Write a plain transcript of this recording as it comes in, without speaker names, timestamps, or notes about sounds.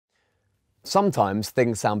Sometimes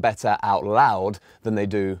things sound better out loud than they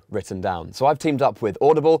do written down. So I've teamed up with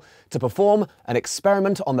Audible to perform an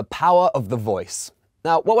experiment on the power of the voice.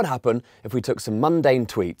 Now, what would happen if we took some mundane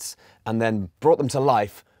tweets and then brought them to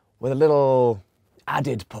life with a little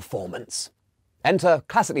added performance? Enter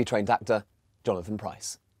classically trained actor Jonathan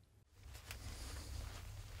Pryce.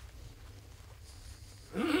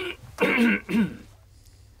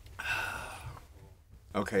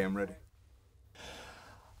 Okay, I'm ready.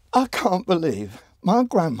 I can't believe my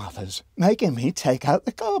grandmother's making me take out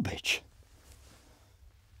the garbage.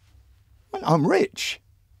 When I'm rich.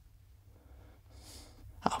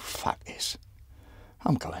 Oh, fuck this.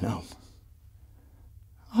 I'm going home.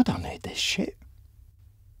 I don't need this shit.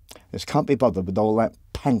 Just can't be bothered with all that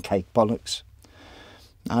pancake bollocks.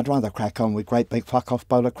 I'd rather crack on with great big fuck-off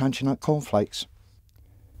bowl of crunchy nut cornflakes.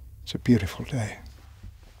 It's a beautiful day.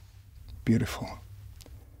 Beautiful.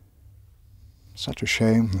 Such a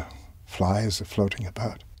shame the flies are floating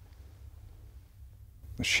about.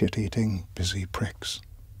 The shit-eating, busy pricks.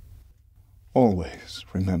 Always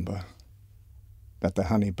remember that the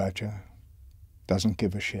honey badger doesn't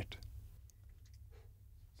give a shit.